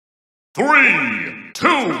3,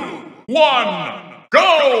 2, 1,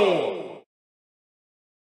 go!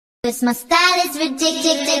 Cause my style is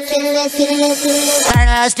ridiculous.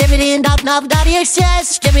 Skibidi knob knob daddy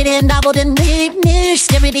excess. Skibidi double the need.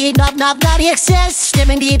 Skibidi knob knob daddy excess.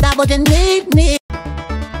 Skibidi double the need.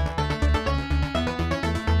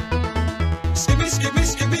 Skibidi skibidi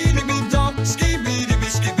skibidi dop. Skibidi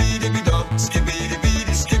skibidi dop.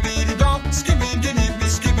 Skibidi skibidi dop. Skibidi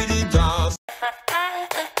skibidi dop.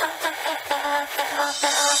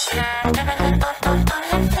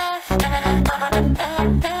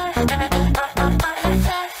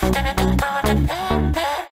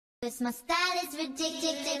 Cause my style is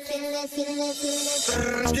ridiculous.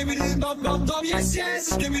 Skibidi dop dop dop yes yes.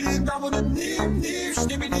 Skibidi double the need.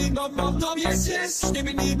 Skibidi dop dop dop yes yes.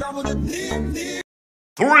 Skibidi double the need.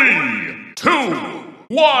 3, 2,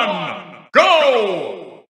 1,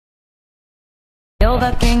 go! Kill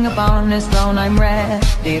the king upon his throne, I'm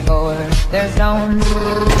ready for their stones.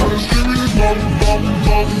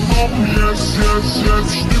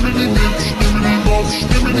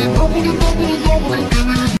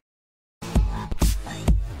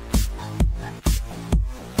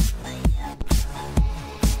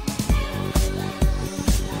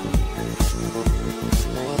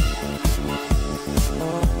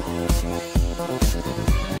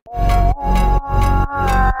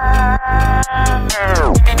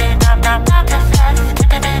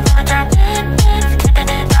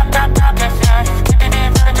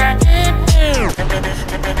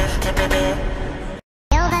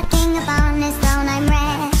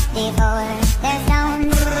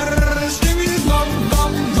 Skibidi bop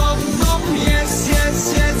bop bop bop yes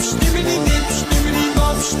yes yes. Skibidi dip skibidi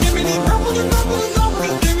bop. Skibidi double the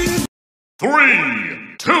skibidi.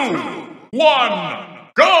 Three, two, one,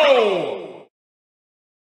 go!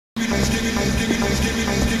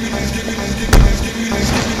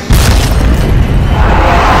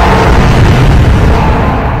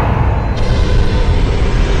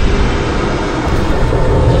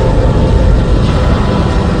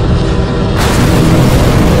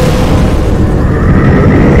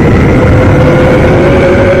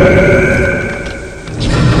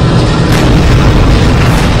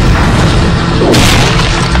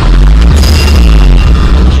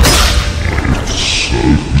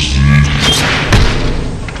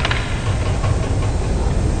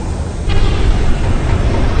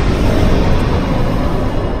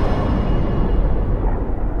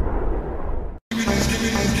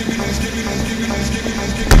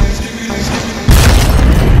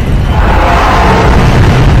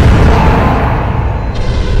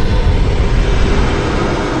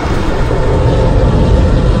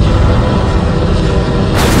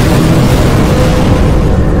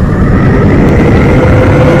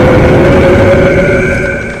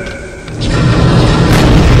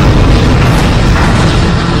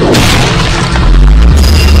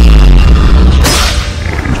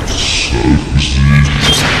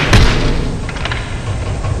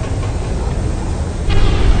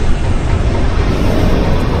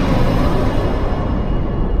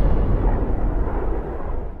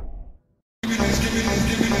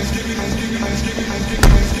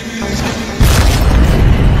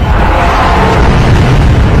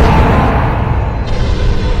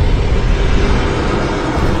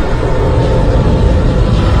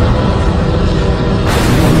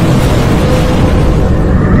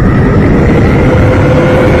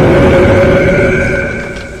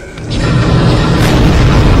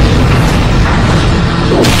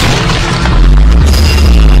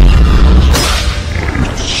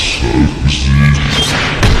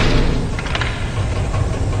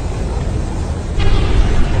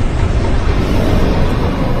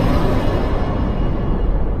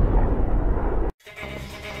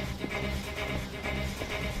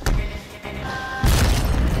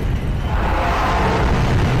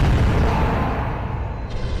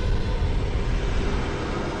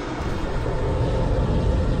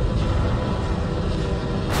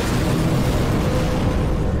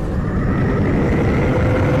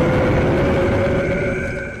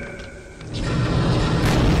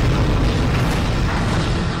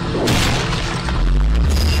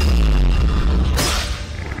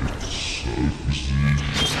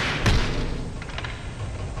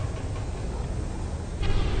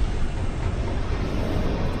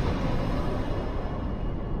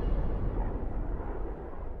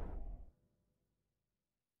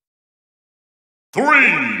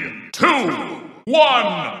 Three, two,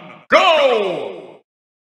 one, go!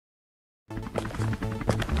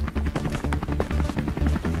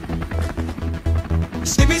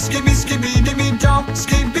 Skibidi skibidi skibidi dop.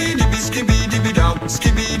 Skibidi skibidi dop.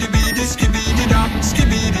 Skibidi skibidi dop.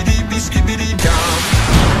 Skibidi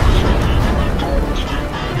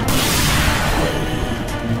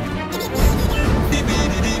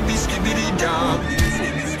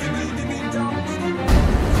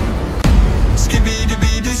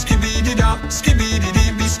Skibidi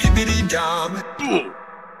dee skibidi dum.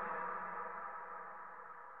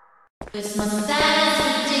 With my style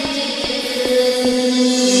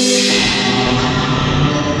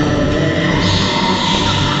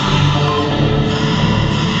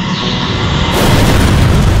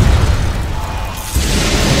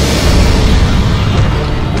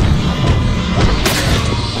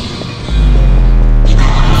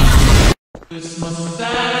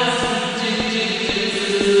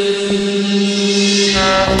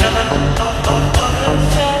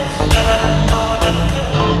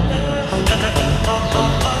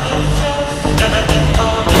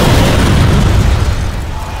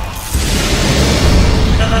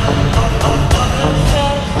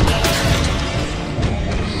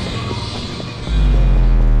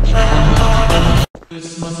is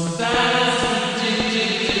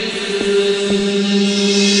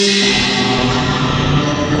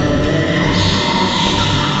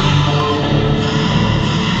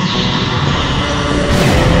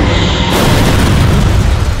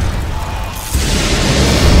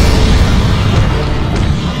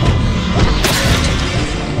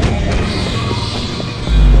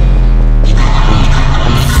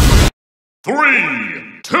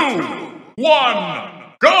Three, two,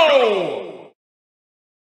 one, go!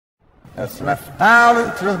 It's my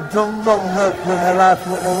style to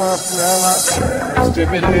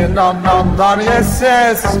Skibidi non non don yes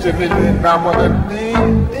yes Skibidi non what a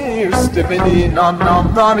need Skibidi non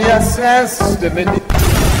non don yes yes Skibidi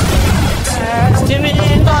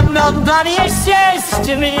Skibidi non non don yes yes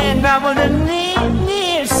Skibidi non what a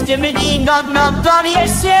need Skibidi non non don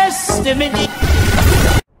yes yes Skibidi.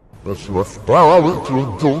 That's my style to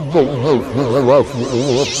Skibidi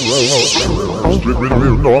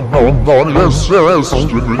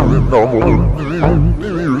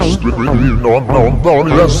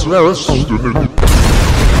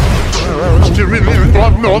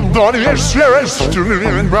non yes yes Skibidi non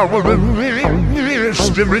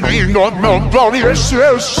yes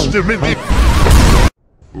yes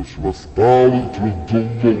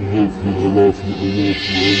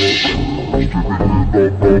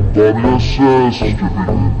Skibidi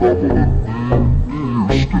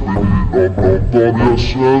non yes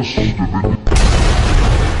yes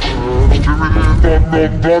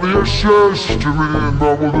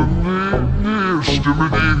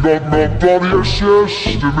Skibidi non yes yes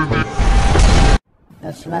Skibidi.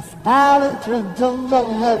 That's my style to That's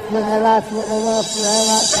my style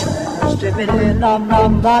to Skibidi nom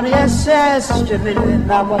nom don yes yes Skibidi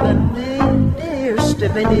nom what a need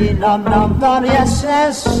Skibidi nom nom don yes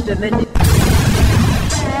yes Skibidi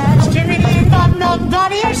nom nom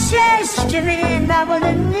don yes yes Skibidi nom what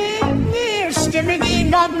a need Skibidi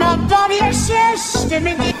nom nom don yes yes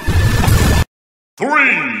Skibidi.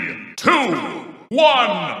 3, 2,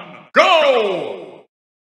 1, go!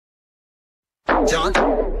 Jump,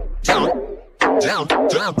 jump, jump,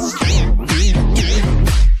 jump, skibidi dee.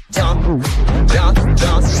 Jump, jump,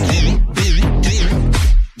 jump, skibidi dee.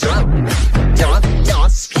 Jump, jump, jump,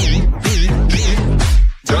 skibidi dee.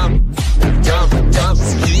 Jump, jump, jump,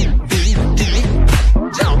 skibidi dee.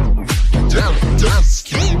 Jump, jump, jump,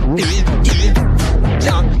 skibidi dee.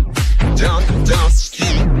 Jump, jump, jump,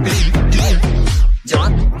 skibidi dee.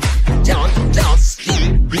 Jump, jump, jump,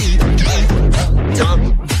 skibidi dee. Jump,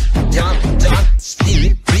 jump, jump,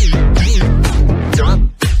 skibidi dee. Jump,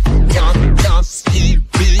 jump, jump,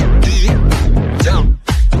 skibidi dee. Jump,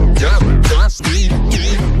 jump, jump, skibidi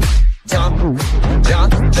dee. Jump,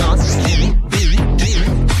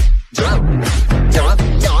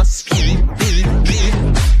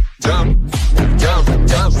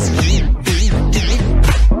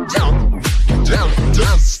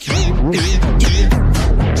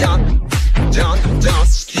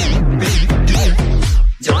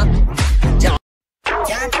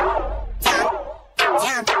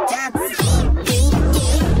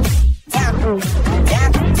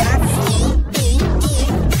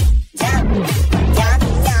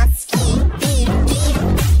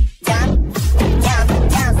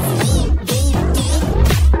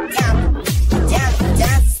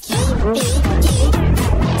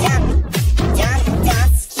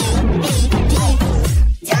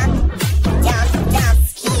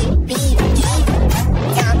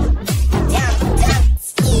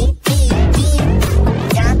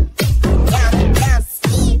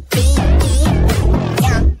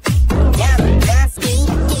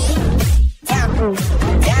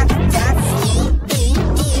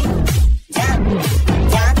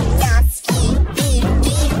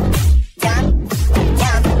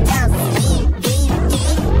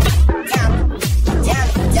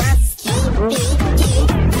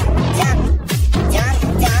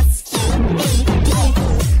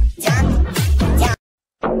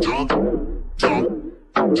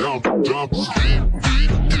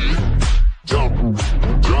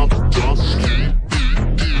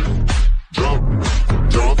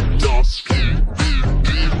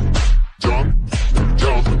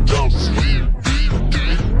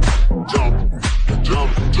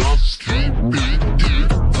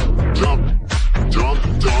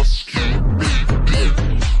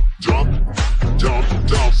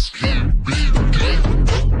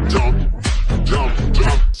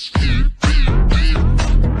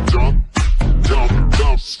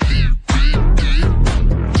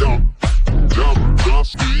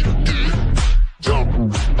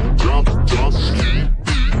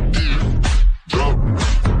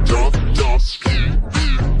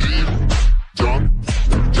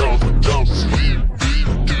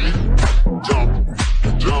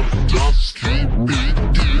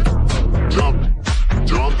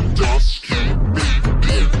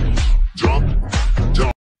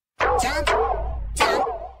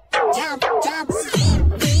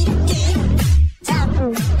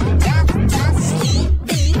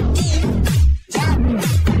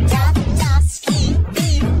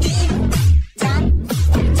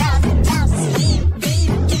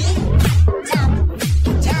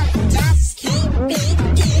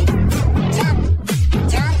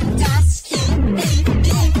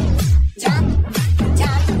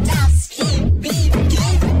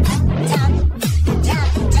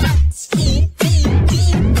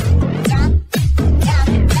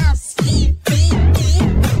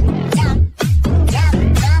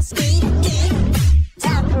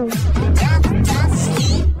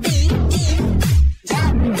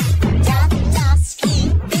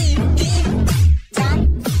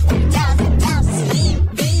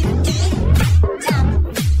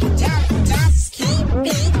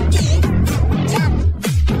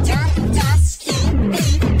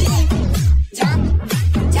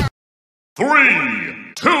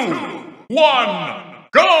 3, 2, 1,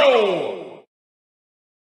 go!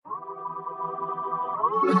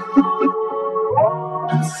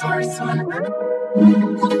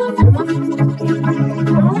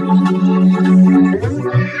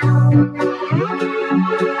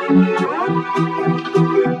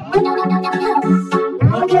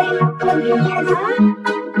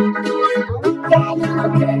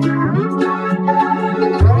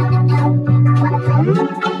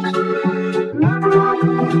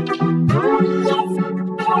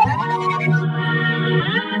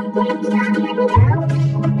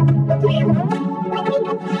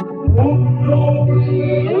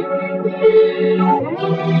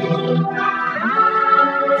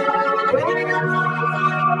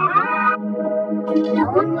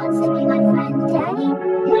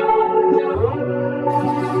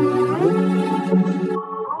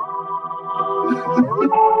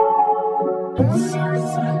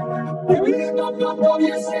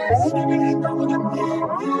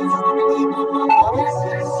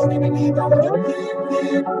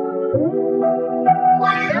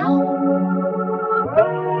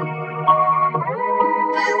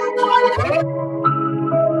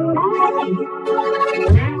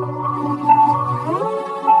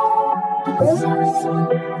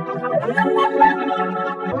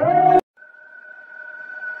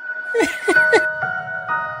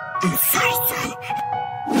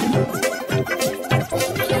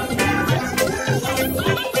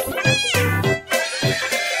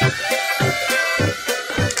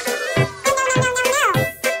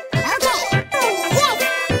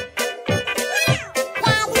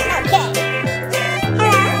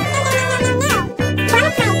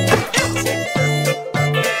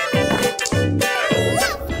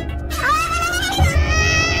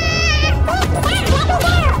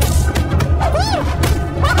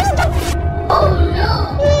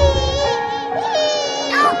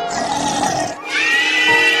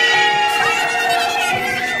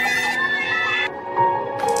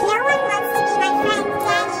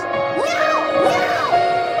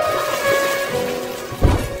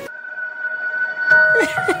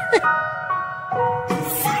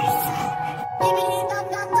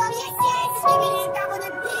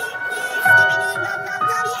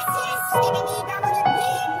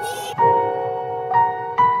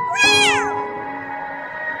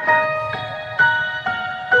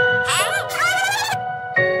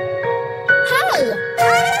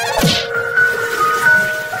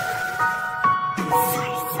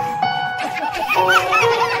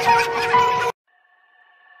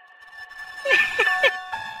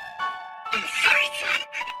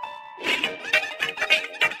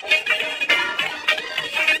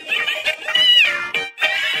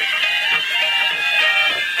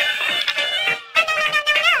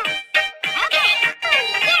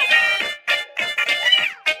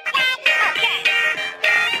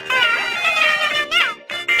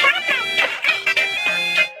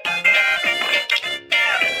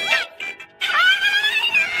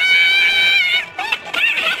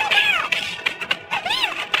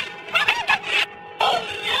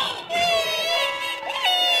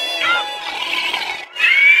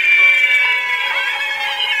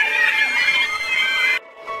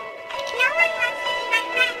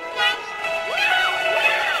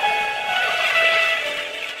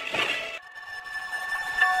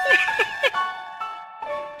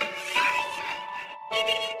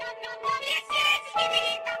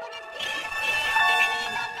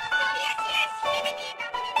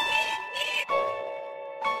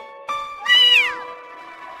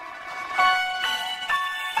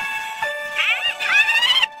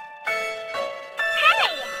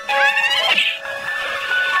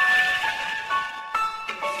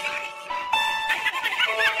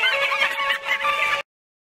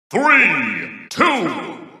 3, 2,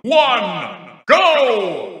 1,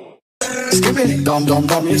 go! Skibidi dum dum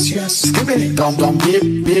dum, yes yes. Skibidi dum dum beep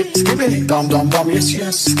beep. Skibidi dum dum dum, yes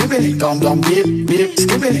yes. Skibidi dum dum beep beep.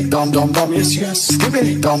 Skibidi dum dum dum, yes yes.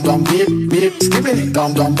 Skibidi dum dum beep beep. Skibidi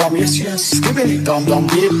dum dum dum, yes yes. Skibidi dum dum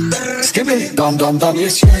beep. Skibidi dum dum dum,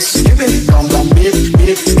 yes yes. Skibidi dum dum beep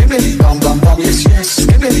beep. Skibidi dum dum dum, yes yes.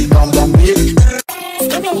 Skibidi dum dum beep.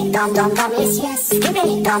 Skibidi dum dum dum, yes yes.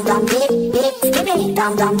 Skibidi dum dum beep beep. Skibidi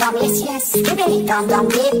dum dum dum, yes yes. Skibidi dum dum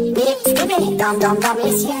beep beep. Skibidi dum dum dum,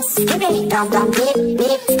 yes yes. Skibidi dum dum beep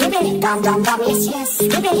beep. Skibidi dum dum dum, yes yes.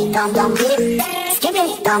 Skibidi dum dum beep.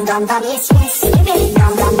 Skibidi dum dum dum, yes yes. Skibidi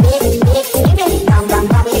dum dum beep beep. Skibidi dum dum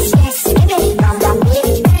dum, yes yes. Skibidi dum dum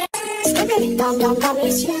beep. Skibidi dum dum dum,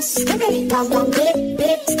 yes yes. Skibidi dum dum beep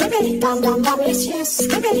beep. Skibidi dum dum dum, yes yes.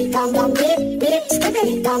 Skibidi dum dum beep beep.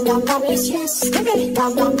 Skibidi dum dum dum, yes yes. Skibidi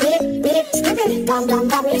dum dum beep beep. Skibidi dum dum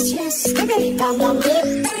dum, yes yes. Skibidi dum dum beep.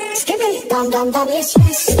 Skibidi dum dum dum, yes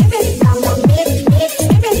yes. Skibidi dum dum beep beep.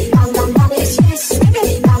 Skibidi dum dum dum, yes yes.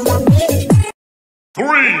 Skibidi dum dum beep.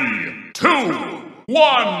 3, 2,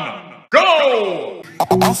 1, go!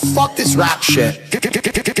 Oh, fuck this rap shit. Get rich,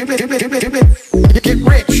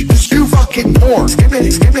 just you fucking poor.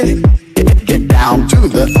 Skibidi. Get down to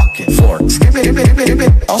the fucking floor. Skibidi.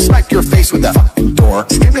 I'll smack your face with that fucking door.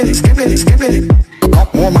 Skibidi. I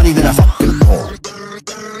got more money than a fucking whore.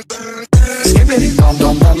 Skibidi dum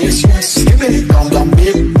dum dum, yes yes. Skibidi dum dum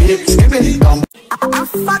beep beep. Skibidi dum. Oh,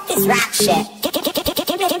 fuck this rap shit. Get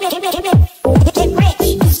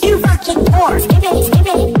rich, just you fucking poor.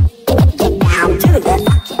 Skibidi. Get down to the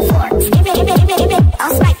fucking floor. Skibidi.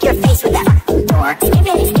 I'll smack your face with that fucking door.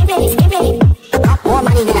 Skibidi. I got more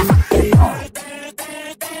money than a fucking whore.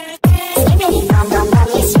 Skibidi dum dum dum,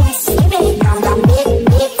 yes yes. Skibidi dum dum beep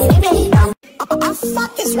beep. Skibidi dum. Oh,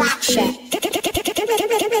 fuck this rap shit. Get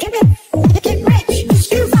rich,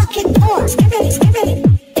 just you fucking poor. Skibidi.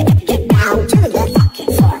 Get down to the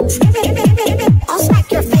fucking floor. Skibidi. I'll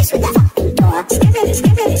smack your face with that fucking door. Skibidi.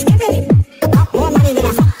 I got more money than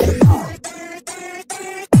a fucking whore.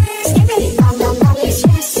 Skibidi dum dum dum, yes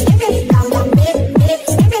yes. Skibidi dum dum beep beep.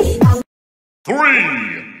 Skibidi dum.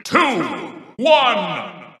 3, 2,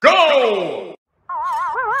 1, go!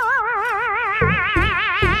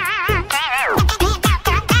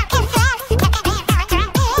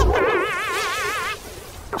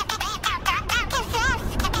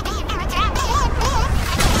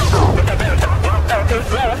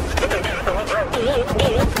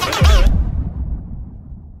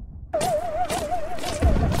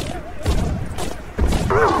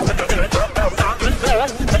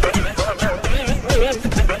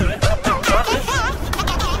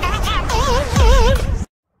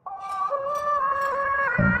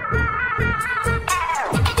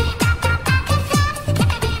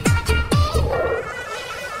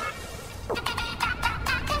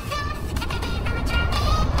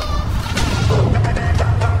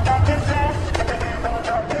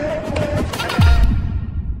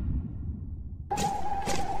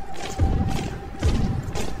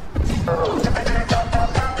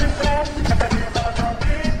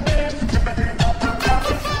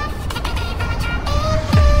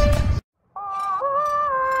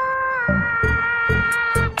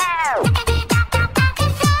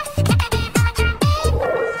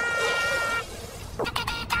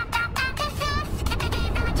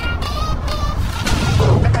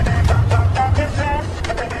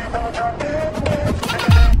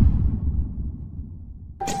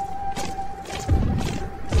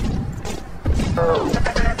 Oh.